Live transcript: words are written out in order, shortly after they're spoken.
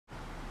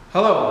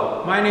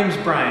Hello, my name's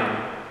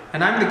Brian,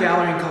 and I'm the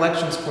Gallery and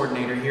Collections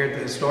Coordinator here at the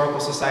Historical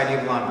Society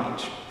of Long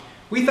Beach.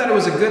 We thought it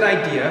was a good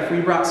idea if we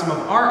brought some of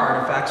our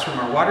artifacts from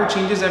our Water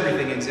Changes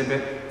Everything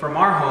exhibit from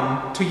our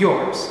home to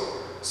yours.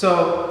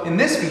 So, in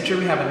this feature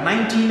we have a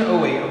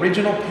 1908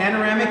 original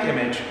panoramic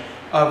image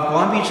of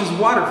Long Beach's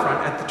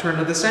waterfront at the turn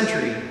of the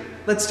century.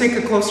 Let's take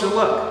a closer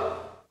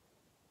look.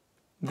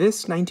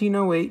 This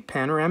 1908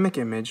 panoramic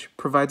image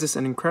provides us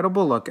an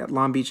incredible look at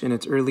Long Beach in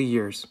its early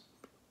years.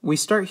 We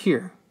start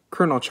here.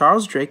 Colonel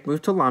Charles Drake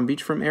moved to Long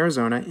Beach from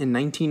Arizona in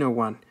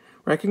 1901.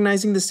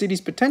 Recognizing the city's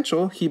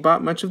potential, he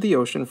bought much of the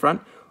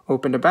oceanfront,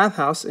 opened a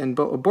bathhouse, and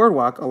built a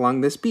boardwalk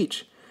along this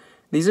beach.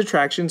 These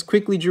attractions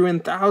quickly drew in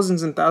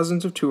thousands and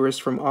thousands of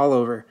tourists from all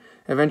over.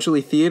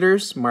 Eventually,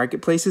 theaters,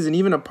 marketplaces, and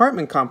even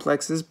apartment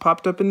complexes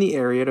popped up in the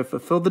area to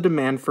fulfill the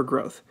demand for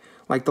growth,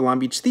 like the Long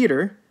Beach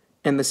Theater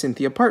and the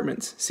Cynthia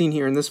Apartments, seen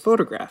here in this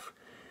photograph.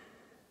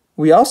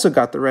 We also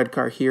got the red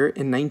car here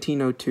in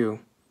 1902.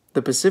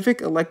 The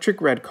Pacific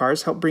Electric red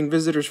cars helped bring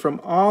visitors from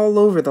all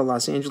over the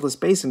Los Angeles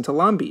basin to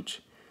Long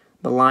Beach.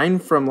 The line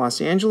from Los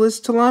Angeles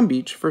to Long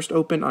Beach first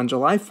opened on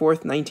July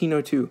 4th,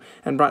 1902,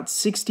 and brought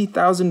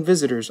 60,000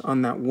 visitors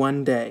on that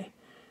one day.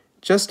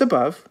 Just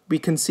above, we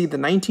can see the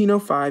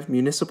 1905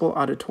 Municipal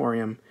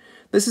Auditorium.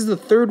 This is the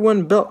third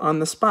one built on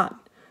the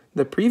spot.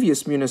 The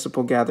previous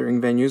municipal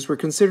gathering venues were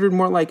considered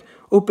more like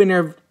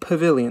open-air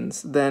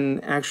pavilions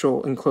than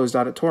actual enclosed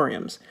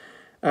auditoriums.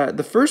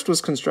 The first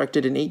was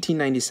constructed in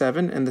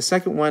 1897 and the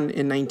second one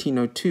in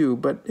 1902,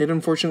 but it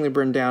unfortunately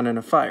burned down in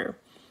a fire.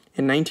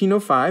 In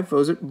 1905,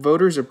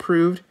 voters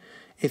approved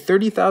a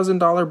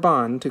 $30,000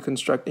 bond to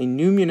construct a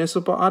new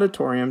municipal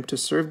auditorium to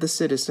serve the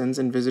citizens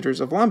and visitors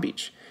of Long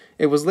Beach.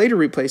 It was later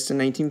replaced in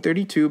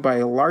 1932 by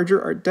a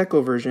larger Art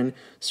Deco version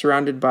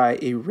surrounded by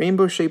a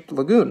rainbow-shaped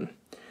lagoon.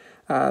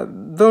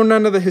 Though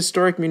none of the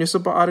historic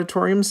municipal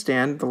auditoriums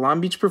stand, the Long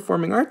Beach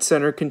Performing Arts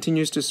Center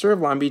continues to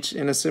serve Long Beach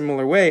in a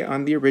similar way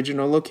on the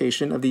original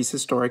location of these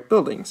historic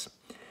buildings.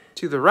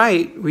 To the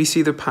right, we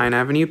see the Pine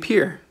Avenue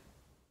Pier.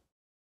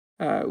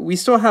 We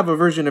still have a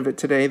version of it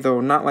today, though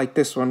not like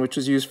this one, which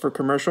is used for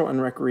commercial and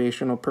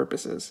recreational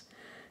purposes.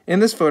 In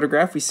this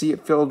photograph, we see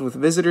it filled with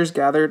visitors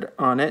gathered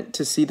on it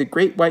to see the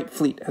Great White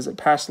Fleet as it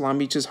passed Long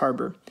Beach's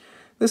harbor.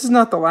 This is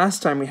not the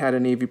last time we had a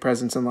Navy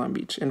presence in Long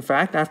Beach. In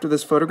fact, after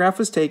this photograph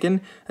was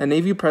taken, a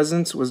Navy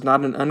presence was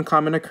not an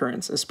uncommon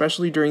occurrence,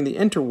 especially during the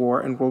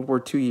interwar and World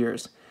War II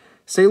years.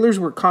 Sailors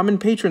were common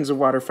patrons of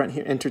waterfront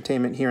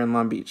entertainment here in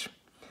Long Beach.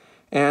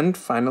 And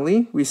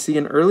finally, we see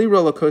an early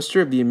roller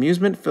coaster of the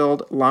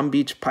amusement-filled Long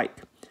Beach Pike.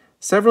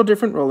 Several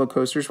different roller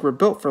coasters were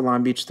built for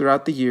Long Beach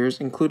throughout the years,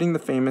 including the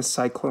famous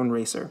Cyclone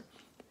Racer.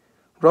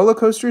 Roller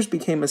coasters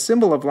became a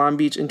symbol of Long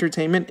Beach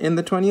entertainment in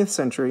the 20th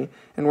century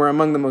and were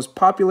among the most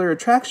popular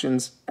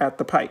attractions at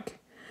the Pike.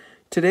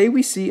 Today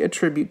we see a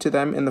tribute to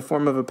them in the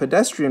form of a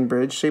pedestrian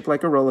bridge shaped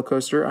like a roller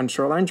coaster on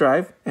Shoreline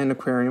Drive and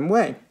Aquarium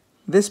Way.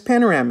 This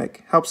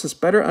panoramic helps us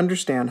better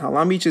understand how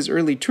Long Beach's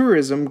early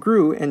tourism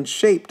grew and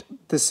shaped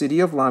the city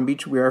of Long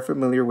Beach we are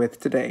familiar with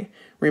today,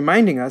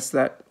 reminding us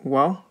that,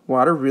 well,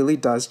 water really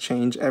does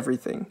change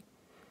everything.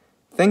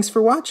 Thanks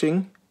for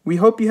watching. We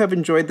hope you have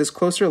enjoyed this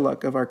closer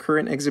look of our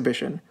current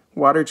exhibition,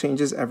 Water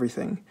Changes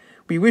Everything.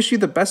 We wish you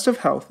the best of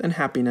health and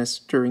happiness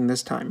during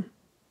this time.